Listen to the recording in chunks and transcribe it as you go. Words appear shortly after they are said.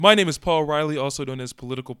My name is Paul Riley, also known as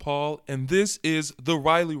Political Paul, and this is The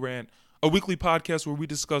Riley Rant, a weekly podcast where we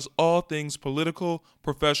discuss all things political,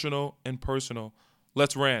 professional, and personal.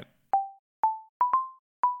 Let's rant.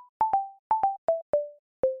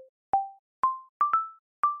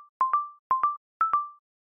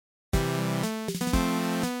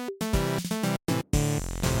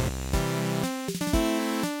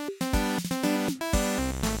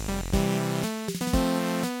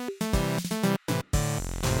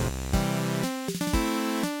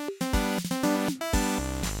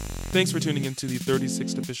 Thanks for tuning into the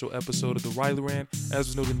 36th official episode of The Riley Rant. As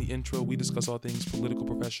was noted in the intro, we discuss all things political,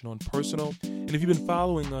 professional, and personal. And if you've been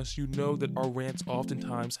following us, you know that our rants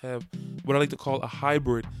oftentimes have what I like to call a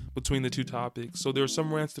hybrid between the two topics. So there are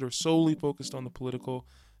some rants that are solely focused on the political.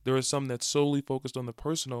 There are some that's solely focused on the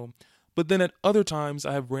personal. But then at other times,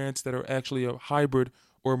 I have rants that are actually a hybrid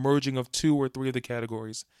or a merging of two or three of the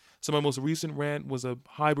categories. So my most recent rant was a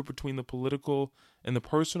hybrid between the political and the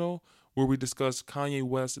personal, where we discussed Kanye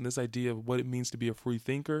West and this idea of what it means to be a free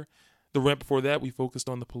thinker. The rant before that, we focused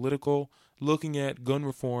on the political, looking at gun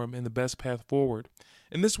reform and the best path forward.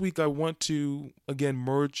 And this week, I want to, again,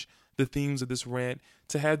 merge the themes of this rant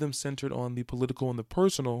to have them centered on the political and the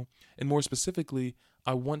personal. And more specifically,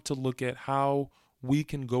 I want to look at how we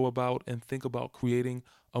can go about and think about creating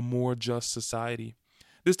a more just society.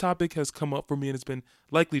 This topic has come up for me and it's been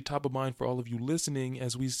likely top of mind for all of you listening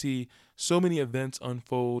as we see so many events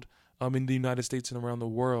unfold in the United States and around the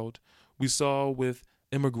world. We saw with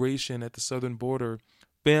immigration at the southern border,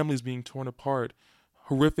 families being torn apart,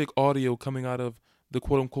 horrific audio coming out of the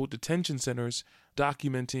quote-unquote detention centers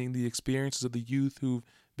documenting the experiences of the youth who've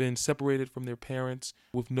been separated from their parents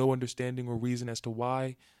with no understanding or reason as to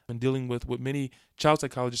why, and dealing with what many child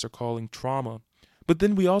psychologists are calling trauma. But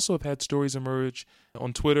then we also have had stories emerge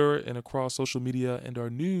on Twitter and across social media and our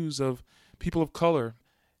news of people of color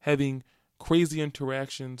having crazy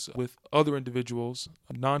interactions with other individuals,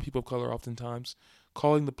 non-people of color oftentimes,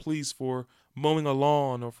 calling the police for mowing a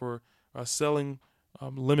lawn or for selling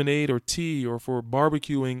lemonade or tea or for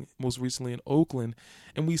barbecuing, most recently in Oakland.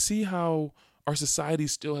 And we see how our society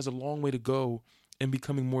still has a long way to go in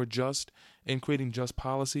becoming more just and creating just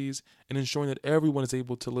policies and ensuring that everyone is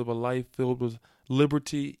able to live a life filled with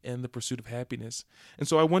liberty and the pursuit of happiness. And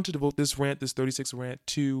so I want to devote this rant, this 36th rant,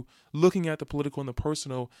 to looking at the political and the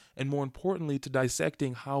personal, and more importantly, to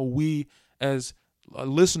dissecting how we as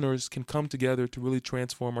listeners can come together to really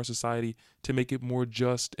transform our society to make it more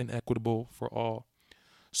just and equitable for all.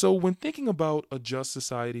 So when thinking about a just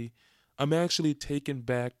society, I'm actually taken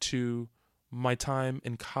back to my time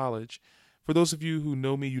in college. For those of you who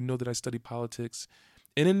know me, you know that I study politics.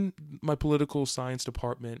 And in my political science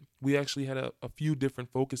department, we actually had a few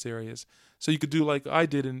different focus areas. So you could do like I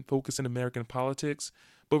did and focus in American politics.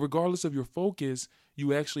 But regardless of your focus,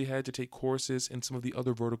 you actually had to take courses in some of the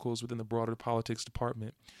other verticals within the broader politics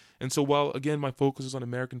department. And so while, again, my focus was on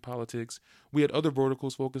American politics, we had other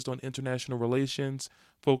verticals focused on international relations,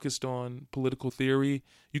 focused on political theory.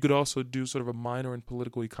 You could also do sort of a minor in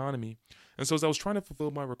political economy. And so as I was trying to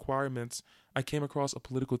fulfill my requirements, I came across a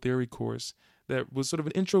political theory course that was sort of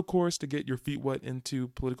an intro course to get your feet wet into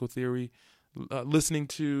political theory, listening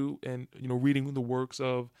to and reading the works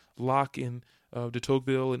of Locke and de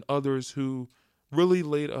Tocqueville and others who really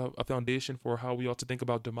laid a foundation for how we ought to think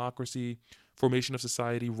about democracy, formation of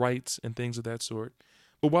society, rights, and things of that sort.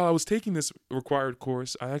 But while I was taking this required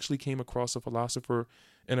course, I actually came across a philosopher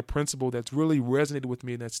and a principle that's really resonated with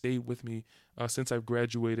me and that stayed with me since I've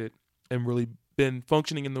graduated and really been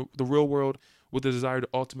functioning in the real world with the desire to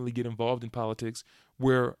ultimately get involved in politics,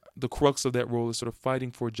 where the crux of that role is sort of fighting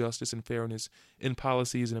for justice and fairness in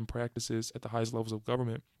policies and in practices at the highest levels of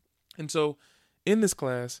government. And so in this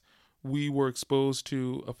class, we were exposed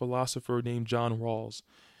to a philosopher named John Rawls.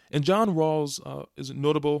 And John Rawls is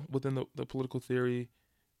notable within the political theory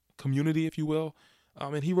community, if you will.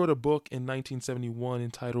 And he wrote a book in 1971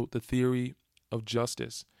 entitled The Theory of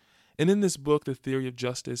Justice. And in this book, The Theory of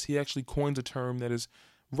Justice, he actually coins a term that is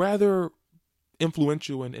rather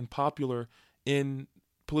influential and popular in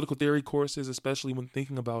political theory courses, especially when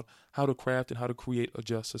thinking about how to craft and how to create a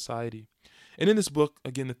just society. And in this book,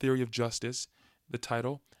 again, The Theory of Justice, the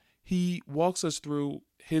title, he walks us through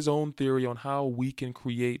his own theory on how we can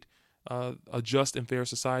create a just and fair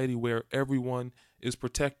society where everyone is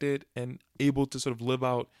protected and able to sort of live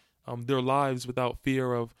out their lives without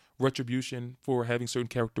fear of retribution for having certain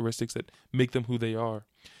characteristics that make them who they are.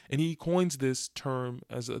 And he coins this term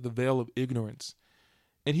as the veil of ignorance.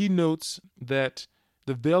 And he notes that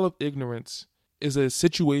the veil of ignorance is a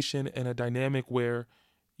situation and a dynamic where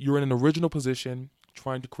you're in an original position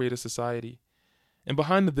trying to create a society. And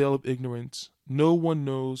behind the veil of ignorance, no one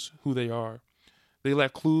knows who they are. They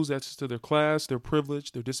lack clues as to their class, their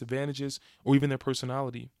privilege, their disadvantages, or even their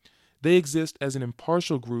personality. They exist as an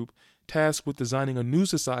impartial group tasked with designing a new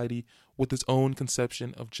society with its own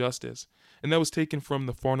conception of justice. And that was taken from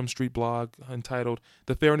the Farnham Street blog entitled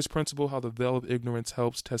The Fairness Principle, How the Veil of Ignorance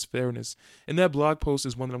Helps Test Fairness. And that blog post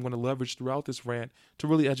is one that I'm going to leverage throughout this rant to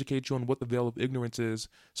really educate you on what the veil of ignorance is,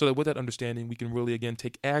 so that with that understanding, we can really, again,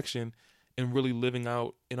 take action and really living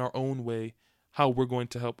out in our own way how we're going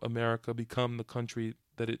to help America become the country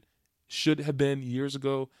that it should have been years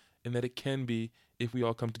ago and that it can be if we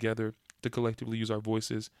all come together to collectively use our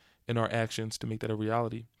voices and our actions to make that a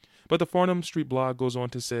reality. But the Farnham Street blog goes on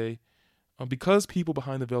to say, because people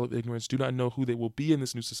behind the veil of ignorance do not know who they will be in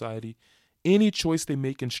this new society, any choice they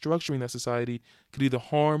make in structuring that society could either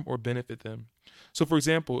harm or benefit them. So, for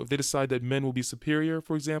example, if they decide that men will be superior,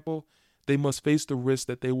 for example, they must face the risk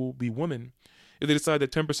that they will be women. If they decide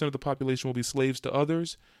that 10% of the population will be slaves to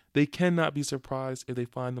others, they cannot be surprised if they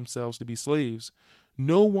find themselves to be slaves.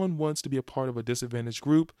 No one wants to be a part of a disadvantaged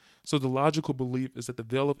group, so the logical belief is that the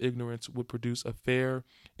veil of ignorance would produce a fair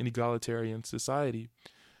and egalitarian society.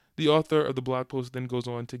 The author of the blog post then goes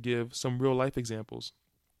on to give some real-life examples.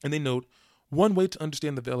 And they note, one way to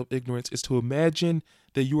understand the veil of ignorance is to imagine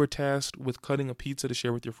that you are tasked with cutting a pizza to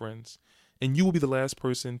share with your friends, and you will be the last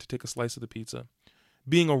person to take a slice of the pizza.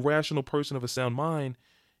 Being a rational person of a sound mind,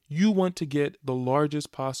 you want to get the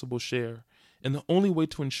largest possible share, and the only way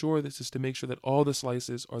to ensure this is to make sure that all the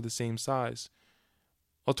slices are the same size.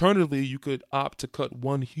 Alternatively, you could opt to cut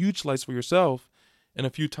one huge slice for yourself and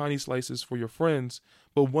a few tiny slices for your friends,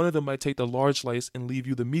 but one of them might take the large slice and leave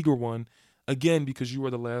you the meager one, again because you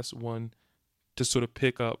are the last one to sort of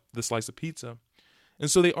pick up the slice of pizza. And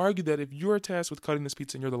so they argue that if you're tasked with cutting this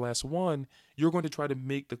pizza and you're the last one, you're going to try to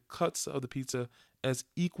make the cuts of the pizza as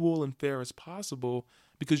equal and fair as possible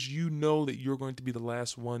because you know that you're going to be the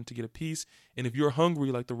last one to get a piece. And if you're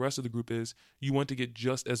hungry like the rest of the group is, you want to get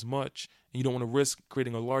just as much, and you don't want to risk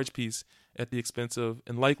creating a large piece at the expense of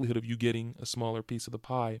and likelihood of you getting a smaller piece of the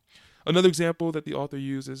pie. Another example that the author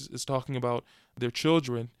uses is talking about their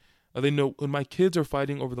children. They note, when my kids are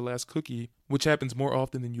fighting over the last cookie, which happens more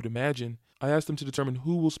often than you'd imagine, I ask them to determine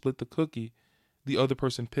who will split the cookie the other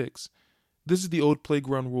person picks. This is the old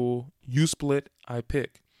playground rule, you split, I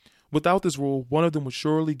pick. Without this rule, one of them would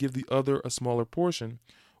surely give the other a smaller portion.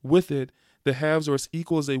 With it, the halves are as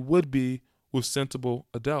equal as they would be with sensible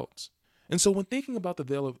adults. And so when thinking about the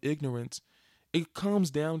veil of ignorance, it comes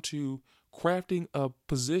down to crafting a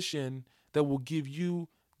position that will give you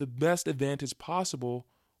the best advantage possible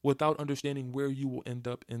without understanding where you will end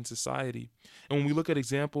up in society. And when we look at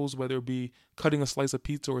examples, whether it be cutting a slice of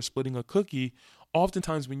pizza or splitting a cookie,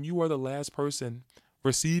 oftentimes when you are the last person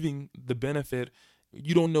receiving the benefit,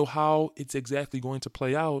 you don't know how it's exactly going to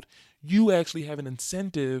play out. You actually have an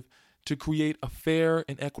incentive to create a fair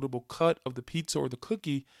and equitable cut of the pizza or the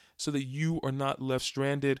cookie so that you are not left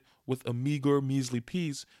stranded with a measly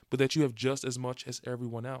piece, but that you have just as much as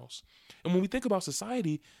everyone else. And when we think about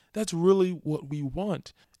society, that's really what we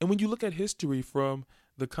want. And when you look at history from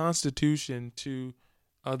the Constitution to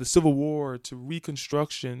the Civil War to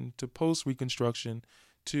Reconstruction to post-Reconstruction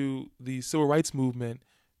to the Civil Rights Movement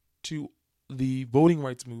to the Voting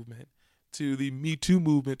Rights Movement to the Me Too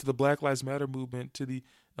movement to the Black Lives Matter movement to the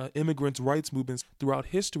immigrants' rights movements throughout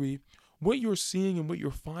history, what you're seeing and what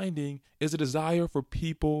you're finding is a desire for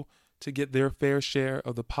people to get their fair share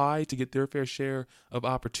of the pie, to get their fair share of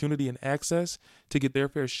opportunity and access, to get their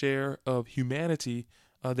fair share of humanity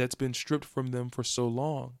that's been stripped from them for so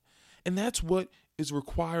long. And that's what is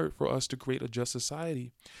required for us to create a just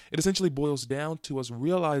society. It essentially boils down to us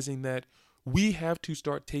realizing that we have to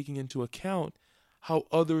start taking into account how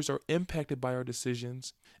others are impacted by our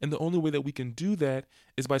decisions. And the only way that we can do that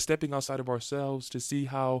is by stepping outside of ourselves to see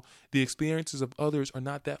how the experiences of others are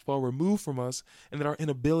not that far removed from us, and that our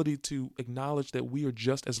inability to acknowledge that we are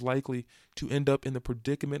just as likely to end up in the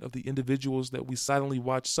predicament of the individuals that we silently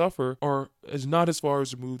watch suffer is not as far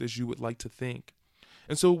as removed as you would like to think.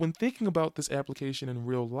 And so when thinking about this application in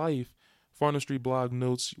real life, Farnham Street blog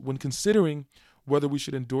notes, when considering whether we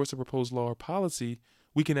should endorse a proposed law or policy,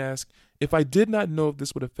 we can ask, if I did not know if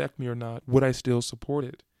this would affect me or not, would I still support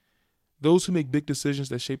it? Those who make big decisions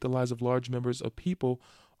that shape the lives of large numbers of people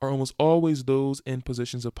are almost always those in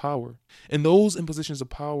positions of power. And those in positions of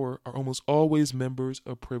power are almost always members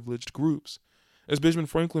of privileged groups. As Benjamin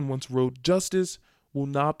Franklin once wrote, justice will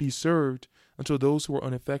not be served until those who are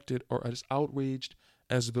unaffected are as outraged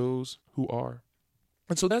as those who are.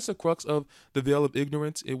 And so that's the crux of the veil of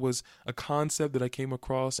ignorance. It was a concept that I came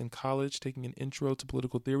across in college, taking an intro to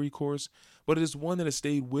political theory course, but it is one that has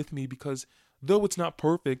stayed with me because Though it's not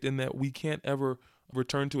perfect in that we can't ever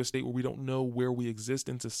return to a state where we don't know where we exist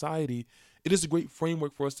in society, it is a great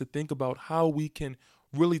framework for us to think about how we can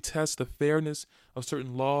really test the fairness of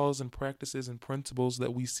certain laws and practices and principles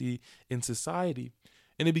that we see in society.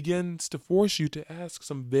 And it begins to force you to ask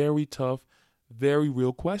some very tough, very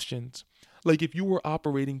real questions. Like, if you were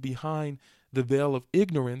operating behind the veil of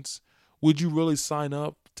ignorance, would you really sign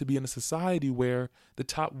up to be in a society where the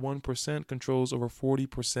top 1% controls over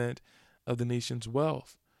 40% of the nation's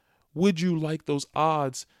wealth? Would you like those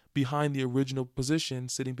odds behind the original position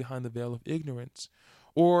sitting behind the veil of ignorance?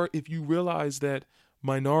 Or if you realize that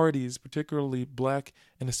minorities, particularly Black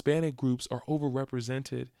and Hispanic groups, are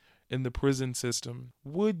overrepresented in the prison system,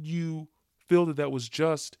 would you feel that that was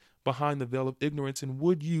just behind the veil of ignorance? And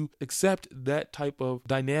would you accept that type of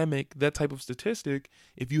dynamic, that type of statistic,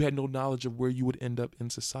 if you had no knowledge of where you would end up in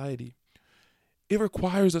society? It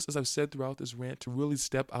requires us, as I've said throughout this rant, to really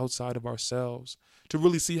step outside of ourselves, to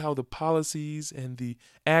really see how the policies and the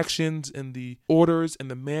actions and the orders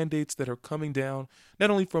and the mandates that are coming down, not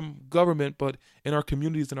only from government, but in our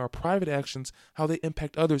communities and our private actions, how they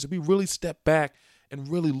impact others. If we really step back and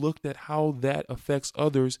really looked at how that affects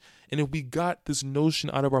others, and if we got this notion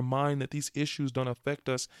out of our mind that these issues don't affect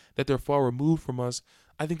us, that they're far removed from us,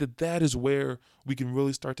 I think that that is where we can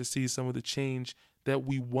really start to see some of the change that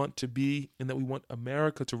we want to be and that we want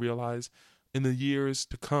America to realize in the years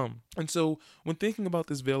to come. And so when thinking about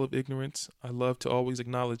this veil of ignorance, I love to always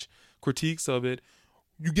acknowledge critiques of it.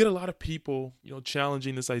 You get a lot of people,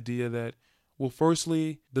 challenging this idea that, well,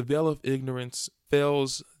 firstly, the veil of ignorance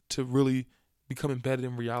fails to really become embedded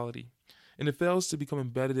in reality. And it fails to become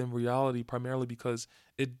embedded in reality primarily because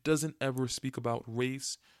it doesn't ever speak about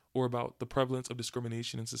race or about the prevalence of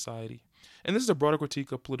discrimination in society. And this is a broader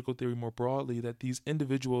critique of political theory more broadly, that these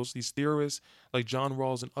individuals, these theorists like John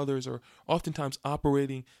Rawls and others, are oftentimes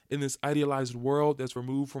operating in this idealized world that's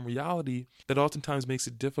removed from reality, that oftentimes makes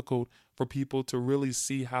it difficult for people to really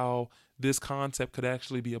see how this concept could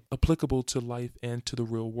actually be applicable to life and to the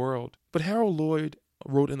real world. But Harold Lloyd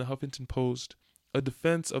wrote in the Huffington Post a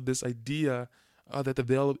defense of this idea that the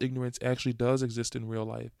veil of ignorance actually does exist in real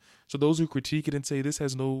life. So those who critique it and say this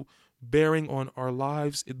has no bearing on our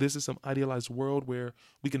lives, this is some idealized world where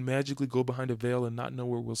we can magically go behind a veil and not know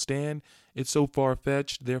where we'll stand, it's so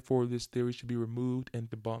far-fetched, therefore this theory should be removed and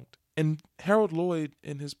debunked. And Harold Lloyd,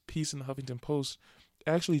 in his piece in the Huffington Post,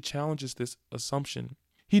 actually challenges this assumption.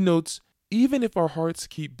 He notes, even if our hearts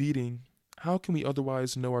keep beating, how can we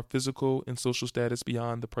otherwise know our physical and social status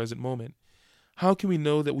beyond the present moment? How can we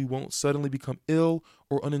know that we won't suddenly become ill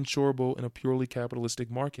or uninsurable in a purely capitalistic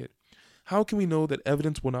market? How can we know that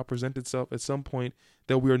evidence will not present itself at some point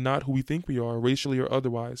that we are not who we think we are, racially or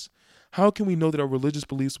otherwise? How can we know that our religious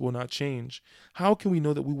beliefs will not change? How can we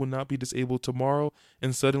know that we will not be disabled tomorrow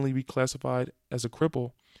and suddenly be classified as a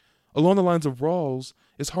cripple? Along the lines of Rawls,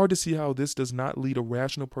 it's hard to see how this does not lead a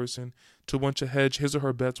rational person to want to hedge his or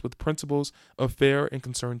her bets with principles of fair and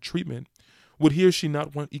concerned treatment. Would he or she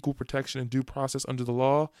not want equal protection and due process under the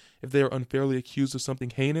law if they are unfairly accused of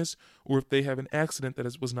something heinous or if they have an accident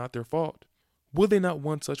that was not their fault? Would they not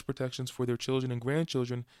want such protections for their children and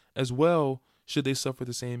grandchildren as well should they suffer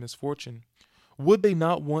the same misfortune? Would they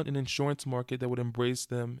not want an insurance market that would embrace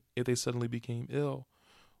them if they suddenly became ill?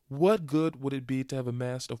 What good would it be to have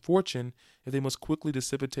amassed a fortune if they must quickly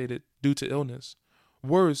dissipate it due to illness?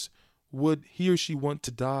 Worse, would he or she want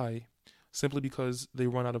to die simply because they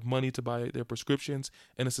run out of money to buy their prescriptions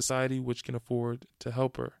in a society which can afford to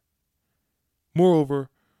help her? Moreover,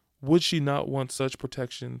 would she not want such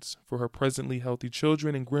protections for her presently healthy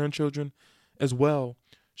children and grandchildren as well,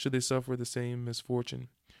 should they suffer the same misfortune?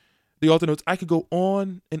 The author notes, I could go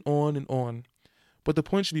on and on and on, but the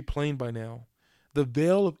point should be plain by now. The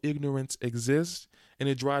veil of ignorance exists, and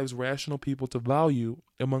it drives rational people to value,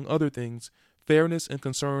 among other things, fairness and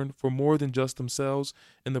concern for more than just themselves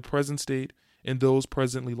in the present state and those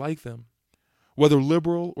presently like them. Whether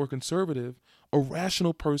liberal or conservative, a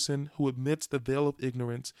rational person who admits the veil of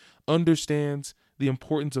ignorance understands the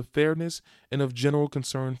importance of fairness and of general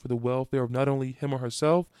concern for the welfare of not only him or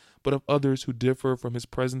herself, but of others who differ from his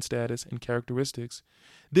present status and characteristics.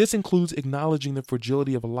 This includes acknowledging the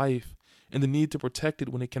fragility of life and the need to protect it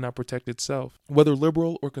when it cannot protect itself. Whether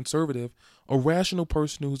liberal or conservative, a rational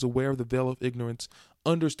person who is aware of the veil of ignorance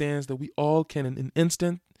understands that we all can in an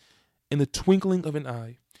instant, in the twinkling of an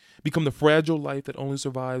eye, become the fragile life that only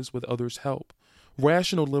survives with others' help.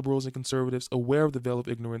 Rational liberals and conservatives aware of the veil of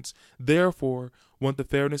ignorance, therefore, want the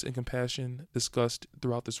fairness and compassion discussed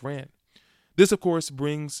throughout this rant. This, of course,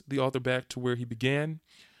 brings the author back to where he began,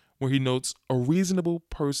 where he notes a reasonable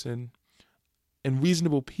person and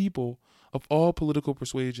reasonable people of all political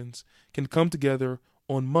persuasions can come together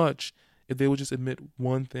on much if they will just admit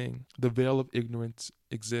one thing: the veil of ignorance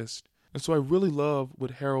exists. And so I really love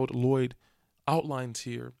what Harold Lloyd outlines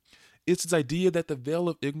here. It's this idea that the veil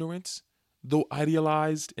of ignorance, though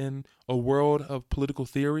idealized in a world of political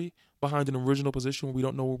theory behind an original position where we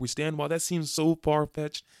don't know where we stand, while that seems so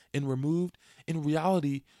far-fetched and removed, in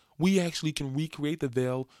reality, we actually can recreate the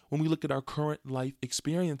veil when we look at our current life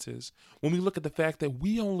experiences, when we look at the fact that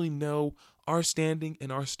we only know our standing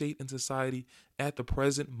and our state in society at the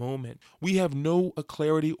present moment. We have no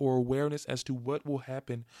clarity or awareness as to what will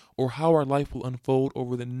happen or how our life will unfold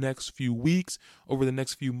over the next few weeks, over the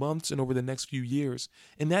next few months, and over the next few years.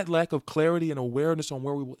 And that lack of clarity and awareness on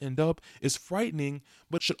where we will end up is frightening,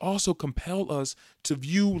 but should also compel us to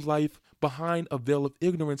view life behind a veil of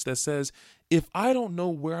ignorance that says, if I don't know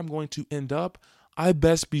where I'm going to end up, I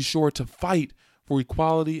best be sure to fight for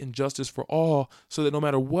equality and justice for all, so that no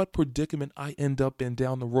matter what predicament I end up in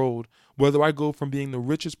down the road, whether I go from being the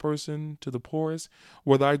richest person to the poorest,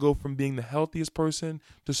 whether I go from being the healthiest person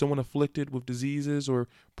to someone afflicted with diseases or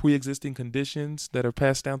pre-existing conditions that are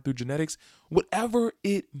passed down through genetics, whatever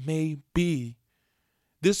it may be,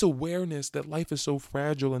 this awareness that life is so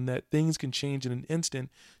fragile and that things can change in an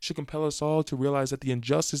instant should compel us all to realize that the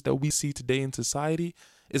injustice that we see today in society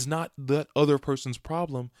is not that other person's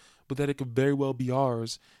problem, but that it could very well be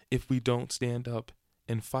ours if we don't stand up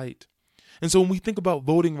and fight. And so when we think about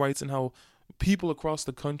voting rights and how people across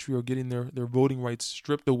the country are getting their voting rights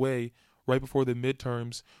stripped away right before the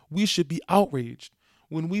midterms, we should be outraged.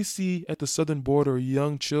 When we see at the southern border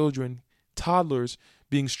young children, toddlers,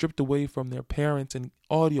 being stripped away from their parents and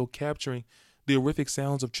audio capturing the horrific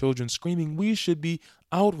sounds of children screaming, we should be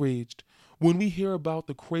outraged. When we hear about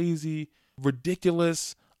the crazy,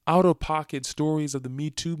 ridiculous, out-of-pocket stories of the Me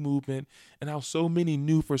Too movement and how so many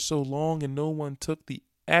knew for so long and no one took the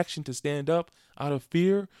action to stand up out of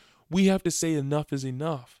fear, we have to say enough is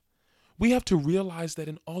enough. We have to realize that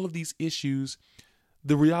in all of these issues,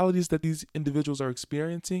 the realities that these individuals are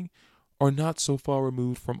experiencing are not so far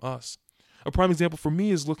removed from us. A prime example for me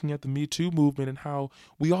is looking at the Me Too movement and how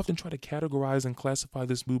we often try to categorize and classify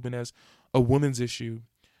this movement as a woman's issue.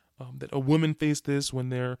 That a woman face this when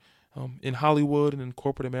they're in Hollywood and in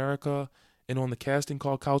corporate America and on the casting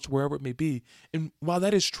call couch, wherever it may be. And while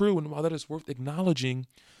that is true and while that is worth acknowledging,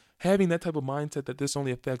 having that type of mindset that this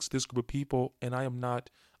only affects this group of people and I am not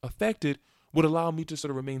affected would allow me to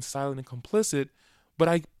sort of remain silent and complicit. But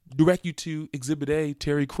I direct you to Exhibit A,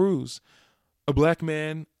 Terry Crews, a black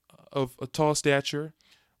man of a tall stature,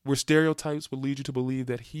 where stereotypes would lead you to believe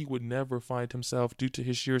that he would never find himself, due to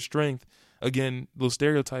his sheer strength, again, those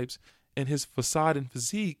stereotypes, and his facade and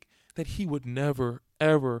physique, that he would never,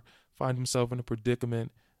 ever find himself in a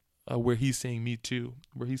predicament where he's saying Me Too,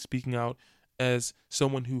 where he's speaking out as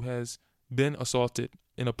someone who has been assaulted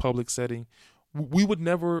in a public setting. We would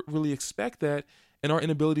never really expect that, and our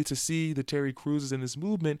inability to see the Terry Crewses in this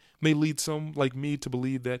movement may lead some like me to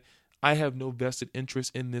believe that I have no vested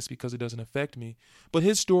interest in this because it doesn't affect me. But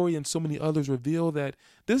his story and so many others reveal that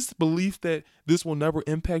this belief that this will never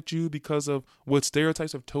impact you because of what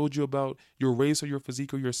stereotypes have told you about your race or your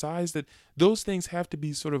physique or your size, that those things have to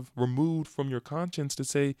be sort of removed from your conscience to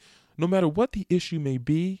say, no matter what the issue may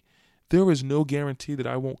be, there is no guarantee that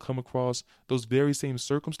I won't come across those very same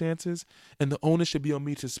circumstances, and the onus should be on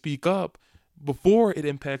me to speak up before it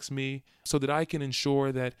impacts me so that I can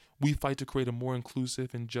ensure that we fight to create a more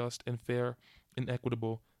inclusive and just and fair and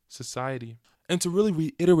equitable society. And to really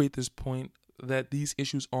reiterate this point that these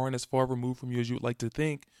issues aren't as far removed from you as you would like to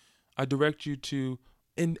think, I direct you to,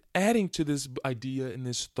 in adding to this idea and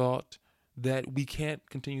this thought that we can't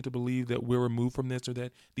continue to believe that we're removed from this or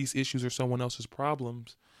that these issues are someone else's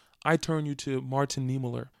problems, I turn you to Martin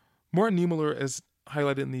Niemöller. Martin Niemöller, as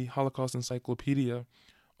highlighted in the Holocaust Encyclopedia,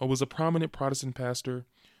 was a prominent Protestant pastor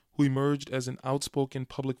who emerged as an outspoken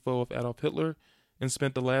public foe of Adolf Hitler and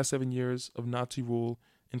spent the last 7 years of Nazi rule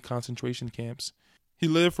in concentration camps. He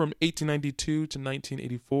lived from 1892 to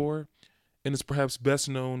 1984 and is perhaps best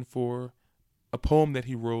known for a poem that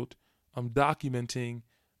he wrote documenting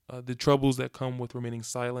the troubles that come with remaining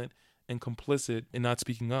silent and complicit and not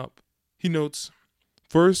speaking up. He notes,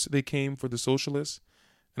 "First they came for the socialists,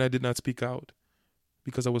 and I did not speak out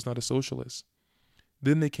because I was not a socialist.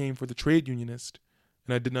 Then they came for the trade unionist,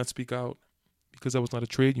 and I did not speak out because I was not a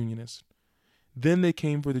trade unionist. Then they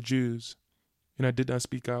came for the Jews, and I did not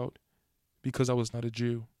speak out because I was not a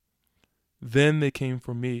Jew. Then they came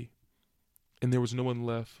for me, and there was no one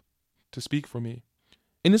left to speak for me."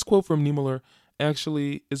 And this quote from Niemöller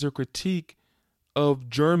actually is a critique of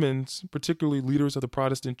Germans, particularly leaders of the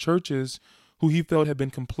Protestant churches, who he felt had been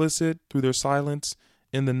complicit through their silence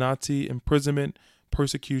in the Nazi imprisonment,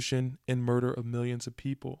 persecution, and murder of millions of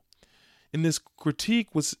people. And this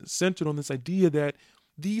critique was centered on this idea that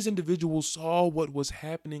these individuals saw what was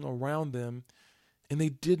happening around them and they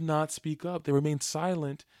did not speak up. They remained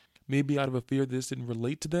silent, maybe out of a fear this didn't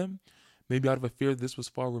relate to them, maybe out of a fear this was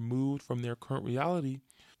far removed from their current reality.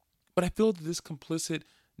 But I feel that this complicit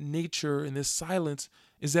nature and this silence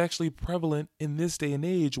is actually prevalent in this day and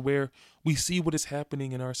age where we see what is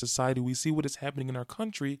happening in our society, we see what is happening in our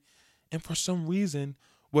country, and for some reason,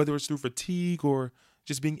 whether it's through fatigue or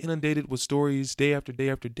just being inundated with stories day after day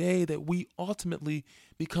after day, that we ultimately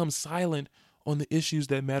become silent on the issues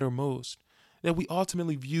that matter most. That we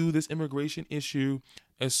ultimately view this immigration issue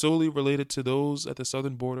as solely related to those at the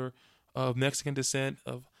southern border of Mexican descent,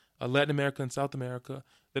 of Latin America and South America,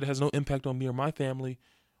 that it has no impact on me or my family,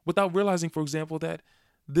 without realizing, for example, that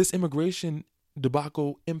this immigration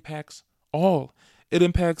debacle impacts all. It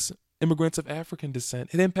impacts immigrants of African descent.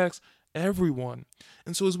 It impacts everyone.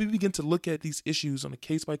 And so as we begin to look at these issues on a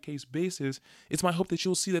case-by-case basis, it's my hope that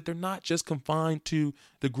you'll see that they're not just confined to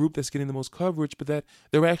the group that's getting the most coverage, but that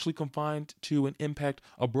they're actually confined to and impact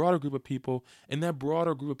a broader group of people. And that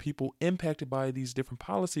broader group of people impacted by these different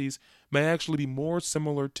policies may actually be more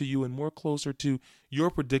similar to you and more closer to your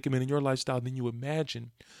predicament and your lifestyle than you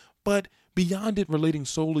imagine. But beyond it relating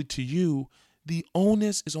solely to you, the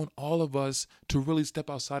onus is on all of us to really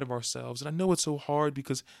step outside of ourselves. And I know it's so hard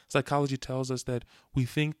because psychology tells us that we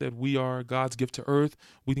think that we are God's gift to earth.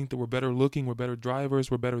 We think that we're better looking, we're better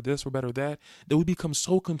drivers, we're better this, we're better that we become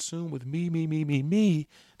so consumed with me,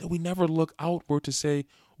 that we never look outward to say,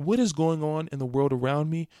 what is going on in the world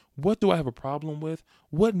around me? What do I have a problem with?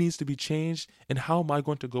 What needs to be changed? And how am I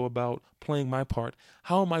going to go about playing my part?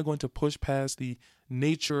 How am I going to push past the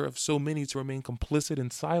nature of so many to remain complicit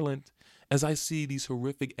and silent as I see these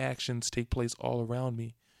horrific actions take place all around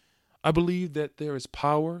me? I believe that there is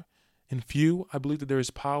power in few. I believe that there is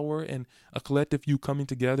power in a collective few coming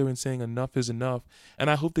together and saying enough is enough. And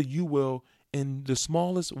I hope that you will, in the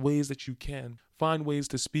smallest ways that you can, find ways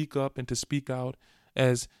to speak up and to speak out,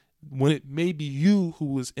 as when it may be you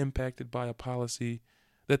who is impacted by a policy,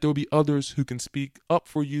 that there will be others who can speak up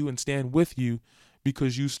for you and stand with you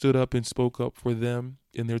because you stood up and spoke up for them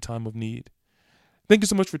in their time of need. Thank you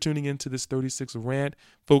so much for tuning in to this 36 rant,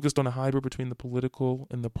 focused on a hybrid between the political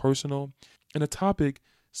and the personal, and a topic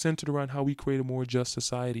centered around how we create a more just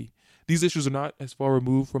society. These issues are not as far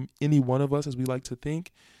removed from any one of us as we like to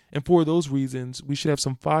think, and for those reasons, we should have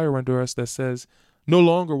some fire under us that says, no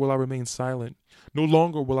longer will I remain silent. No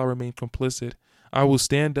longer will I remain complicit. I will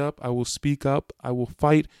stand up. I will speak up. I will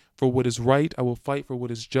fight for what is right. I will fight for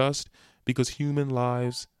what is just, because human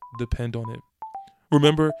lives depend on it.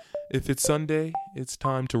 Remember, if it's Sunday, it's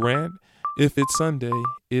time to rant. If it's Sunday,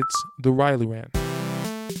 it's the Riley Rant.